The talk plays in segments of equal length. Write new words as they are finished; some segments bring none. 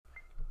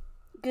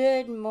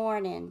Good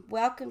morning.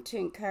 Welcome to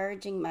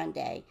Encouraging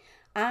Monday.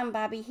 I'm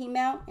Bobby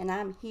Hemel, and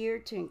I'm here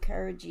to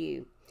encourage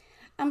you.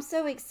 I'm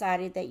so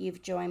excited that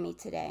you've joined me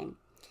today.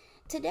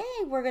 Today,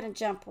 we're going to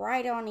jump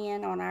right on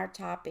in on our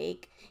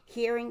topic,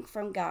 hearing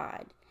from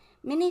God.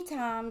 Many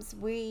times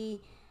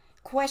we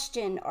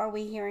question, are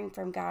we hearing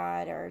from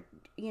God? Or,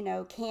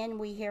 can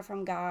we hear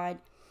from God?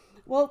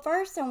 Well,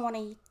 first, I want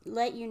to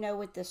let you know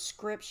what the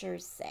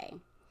scriptures say.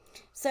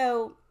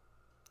 So,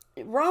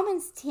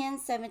 Romans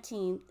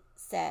 10:17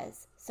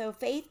 says, so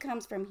faith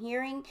comes from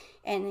hearing,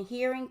 and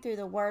hearing through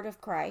the word of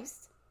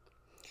Christ.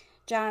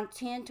 John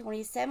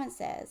 10:27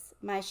 says,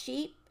 my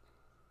sheep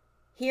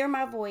hear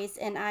my voice,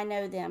 and I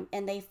know them,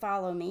 and they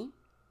follow me.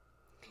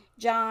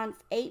 John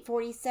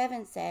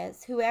 8:47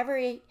 says,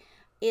 whoever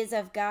is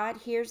of God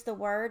hears the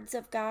words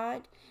of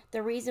God.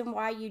 The reason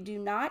why you do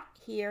not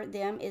hear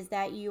them is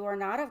that you are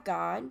not of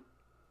God.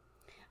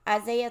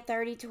 Isaiah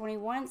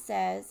 30:21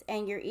 says,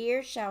 and your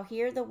ears shall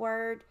hear the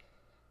word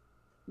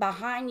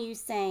behind you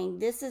saying,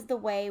 this is the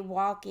way,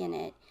 walk in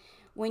it,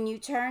 when you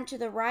turn to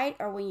the right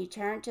or when you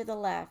turn to the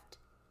left.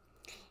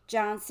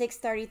 John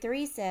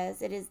 6:33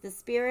 says, it is the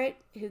Spirit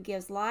who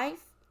gives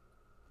life.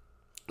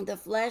 The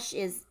flesh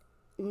is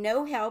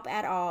no help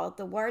at all.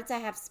 The words I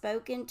have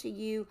spoken to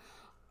you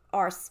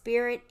are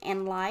spirit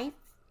and life.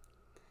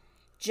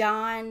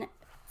 1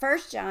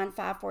 John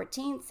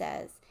 5:14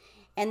 says,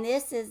 and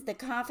this is the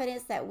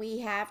confidence that we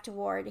have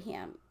toward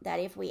him,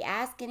 that if we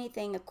ask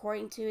anything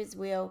according to his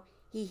will,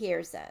 he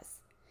hears us.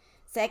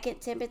 2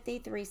 Timothy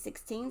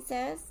 3:16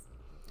 says,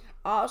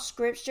 all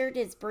scripture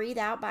is breathed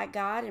out by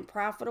God and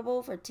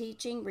profitable for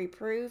teaching,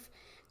 reproof,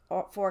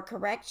 or for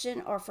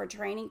correction, or for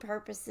training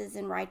purposes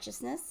in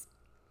righteousness.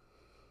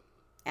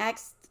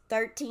 Acts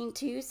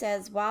 13:2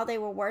 says, while they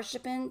were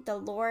worshiping the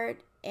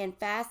Lord and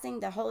fasting,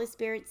 the Holy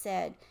Spirit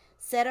said,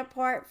 set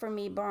apart for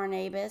me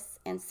Barnabas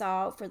and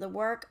Saul for the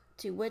work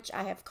to which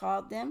I have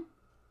called them.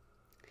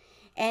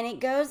 And it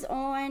goes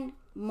on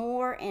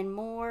more and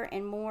more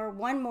and more.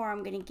 One more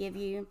I'm going to give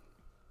you.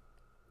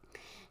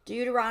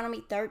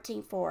 Deuteronomy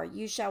 13:4.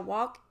 You shall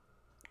walk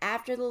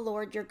after the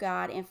Lord your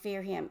God and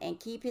fear him and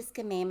keep his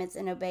commandments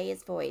and obey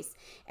his voice,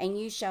 and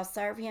you shall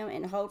serve him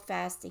and hold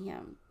fast to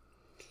him.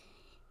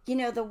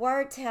 The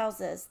word tells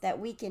us that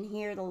we can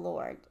hear the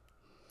Lord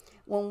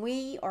when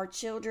we are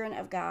children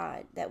of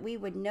God, that we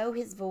would know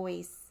his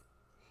voice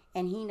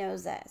and he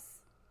knows us.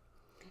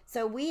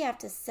 So we have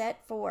to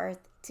set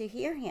forth to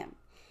hear him.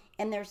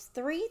 And there's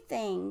 3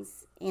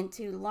 things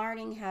into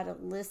learning how to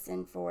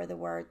listen for the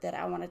word that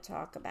I want to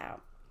talk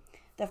about.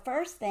 The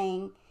first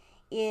thing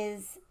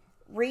is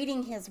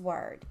reading his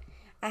word.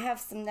 I have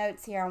some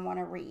notes here I want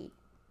to read.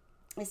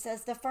 It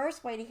says the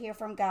first way to hear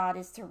from God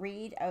is to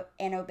read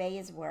and obey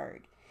his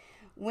word.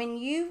 When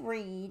you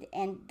read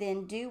and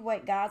then do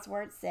what God's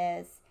word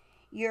says,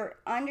 your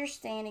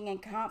understanding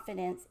and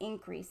confidence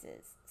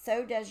increases.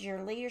 So does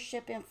your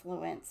leadership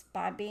influence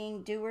by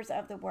being doers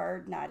of the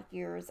word, not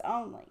hearers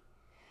only.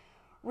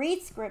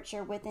 Read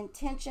scripture with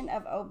intention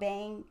of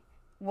obeying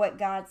what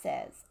God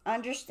says.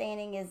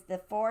 Understanding is the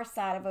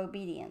foresight of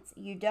obedience.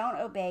 You don't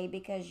obey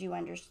because you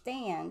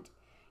understand.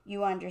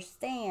 You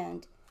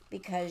understand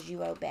because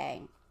you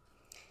obey.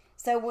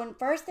 So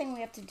first thing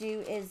we have to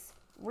do is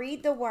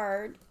read the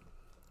word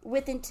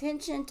with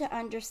intention to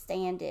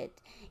understand it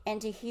and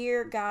to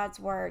hear God's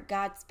word,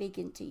 God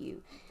speaking to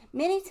you.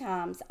 Many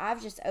times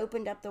I've just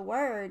opened up the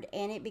word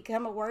and it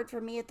become a word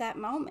for me at that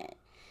moment.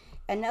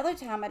 Another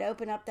time I'd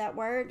open up that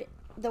word,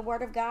 the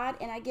word of God,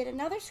 and I get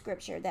another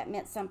scripture that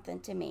meant something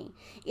to me.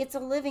 It's a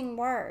living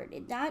word.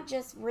 It's not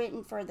just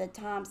written for the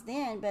times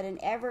then, but an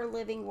ever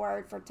living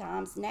word for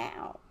times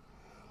now.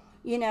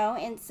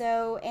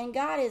 And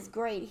God is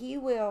great. He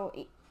will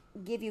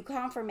give you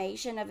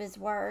confirmation of his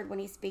word when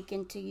he's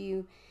speaking to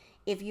you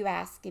if you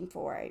ask him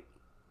for it.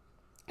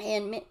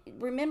 And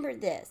remember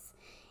this,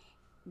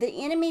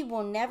 the enemy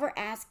will never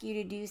ask you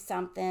to do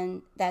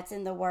something that's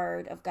in the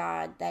word of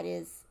God that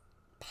is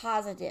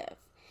positive.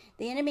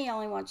 The enemy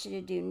only wants you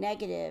to do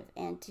negative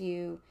and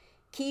to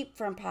keep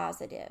from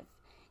positive.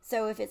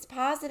 So if it's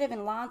positive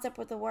and lines up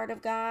with the word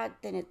of God,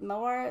 then it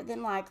more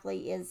than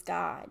likely is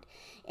God.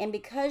 And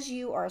because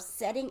you are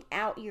setting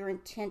out your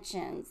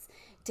intentions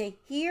to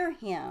hear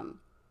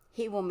him,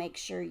 he will make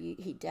sure you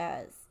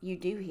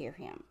do hear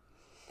him.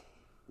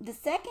 The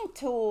second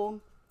tool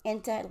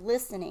into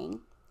listening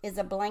is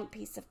a blank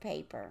piece of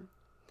paper.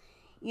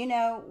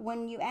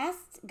 When you ask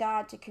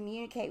God to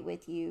communicate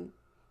with you,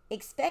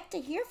 expect to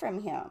hear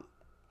from him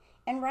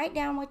and write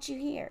down what you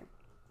hear.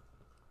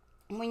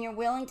 When you're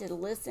willing to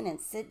listen and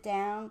sit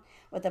down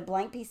with a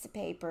blank piece of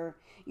paper,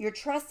 you're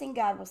trusting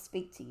God will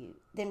speak to you.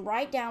 Then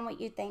write down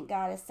what you think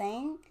God is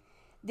saying.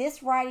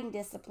 This writing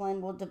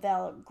discipline will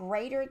develop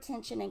greater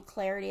attention and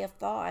clarity of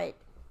thought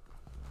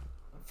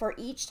for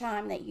each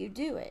time that you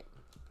do it.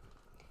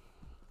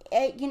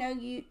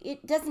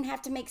 It doesn't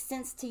have to make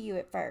sense to you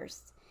at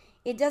first.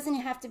 It doesn't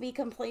have to be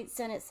complete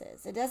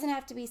sentences. It doesn't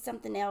have to be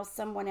something else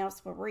someone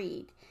else will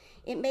read.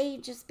 It may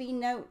just be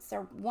notes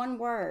or one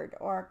word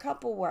or a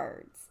couple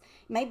words.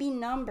 It may be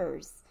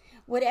numbers.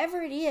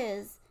 Whatever it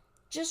is,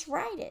 just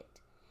write it.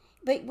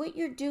 But what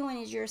you're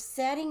doing is you're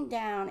setting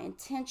down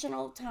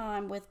intentional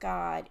time with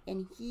God,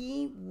 and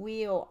He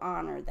will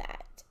honor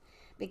that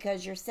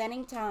because you're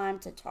setting time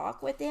to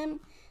talk with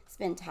Him,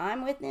 spend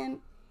time with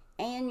Him,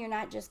 and you're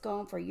not just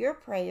going for your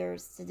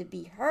prayers to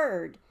be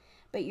heard,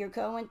 but you're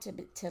going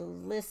to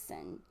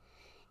listen.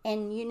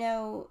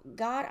 And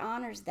God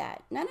honors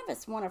that. None of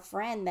us want a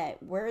friend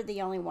that we're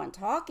the only one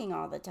talking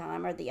all the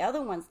time or the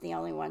other one's the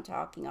only one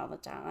talking all the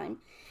time.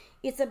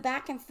 It's a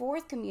back and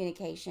forth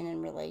communication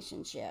and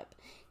relationship.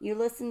 You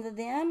listen to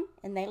them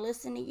and they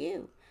listen to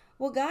you.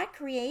 Well, God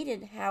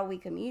created how we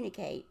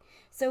communicate.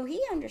 So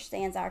He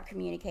understands our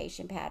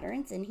communication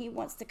patterns, and He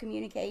wants to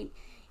communicate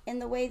in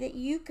the way that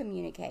you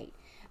communicate.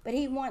 But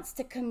He wants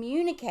to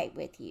communicate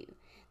with you.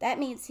 That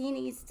means He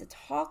needs to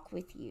talk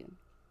with you.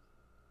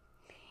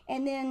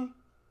 And then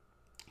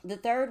the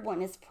third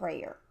one is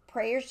prayer.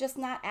 Prayer is just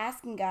not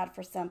asking God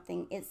for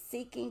something. It's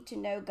seeking to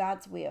know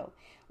God's will.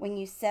 When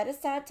you set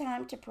aside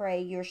time to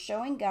pray, you're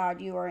showing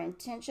God you are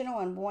intentional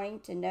and wanting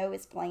to know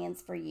His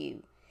plans for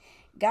you.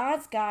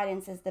 God's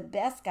guidance is the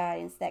best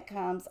guidance that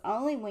comes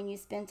only when you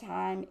spend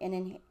time in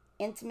an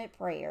intimate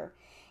prayer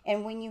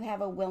and when you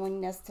have a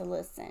willingness to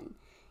listen.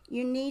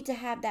 You need to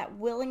have that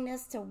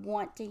willingness to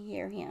want to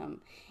hear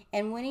Him.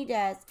 And when He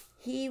does,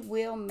 He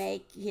will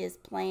make His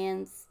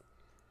plans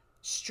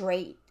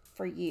straight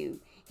for you.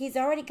 He's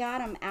already got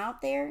them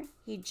out there.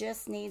 He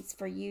just needs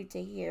for you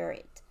to hear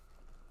it.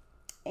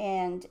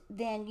 And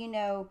then,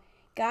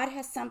 God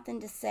has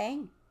something to say.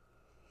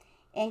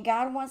 And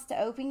God wants to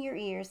open your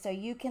ears so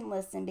you can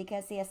listen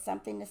because He has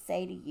something to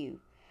say to you.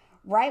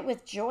 Write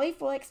with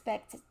joyful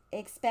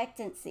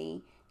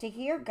expectancy to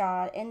hear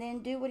God and then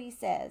do what He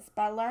says.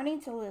 By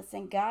learning to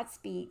listen, God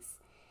speaks,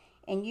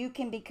 and you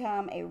can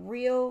become a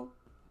real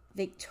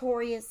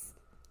victorious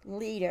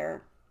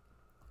leader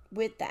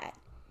with that.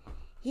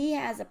 He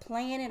has a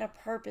plan and a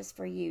purpose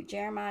for you.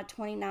 Jeremiah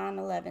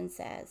 29:11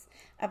 says,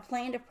 a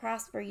plan to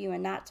prosper you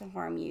and not to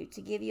harm you,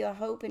 to give you a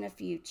hope and a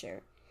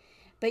future.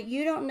 But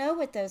you don't know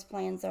what those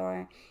plans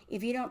are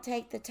if you don't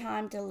take the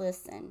time to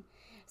listen.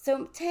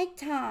 So take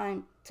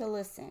time to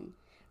listen.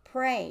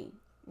 Pray.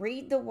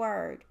 Read the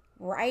Word.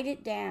 Write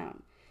it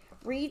down.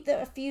 Read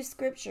a few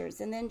scriptures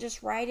and then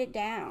just write it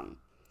down.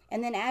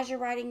 And then as you're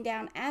writing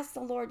down, ask the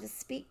Lord to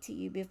speak to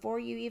you before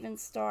you even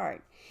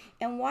start.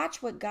 And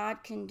watch what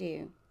God can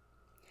do.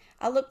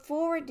 I look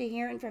forward to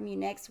hearing from you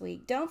next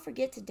week. Don't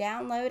forget to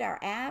download our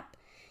app,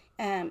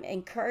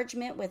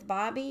 Encouragement with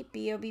Bobbie,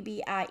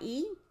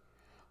 Bobbie,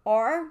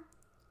 or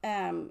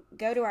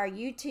go to our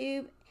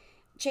YouTube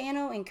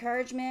channel,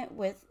 Encouragement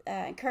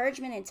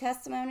and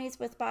Testimonies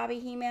with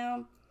Bobbie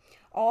Hemel,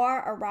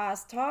 or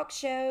Arise Talk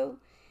Show.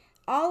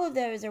 All of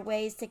those are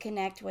ways to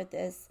connect with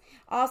us.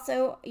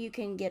 Also, you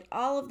can get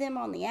all of them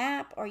on the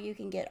app, or you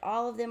can get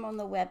all of them on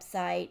the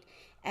website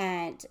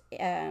at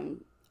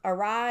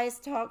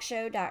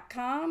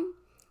arisetalkshow.com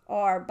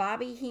or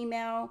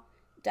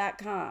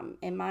bobbiehemel.com.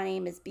 And my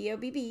name is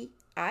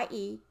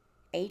BOBBIEHIMEL.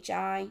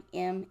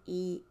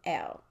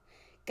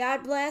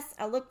 God bless.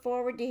 I look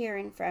forward to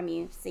hearing from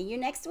you. See you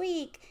next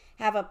week.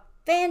 Have a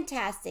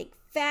fantastic,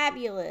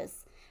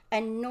 fabulous,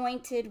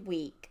 anointed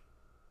week.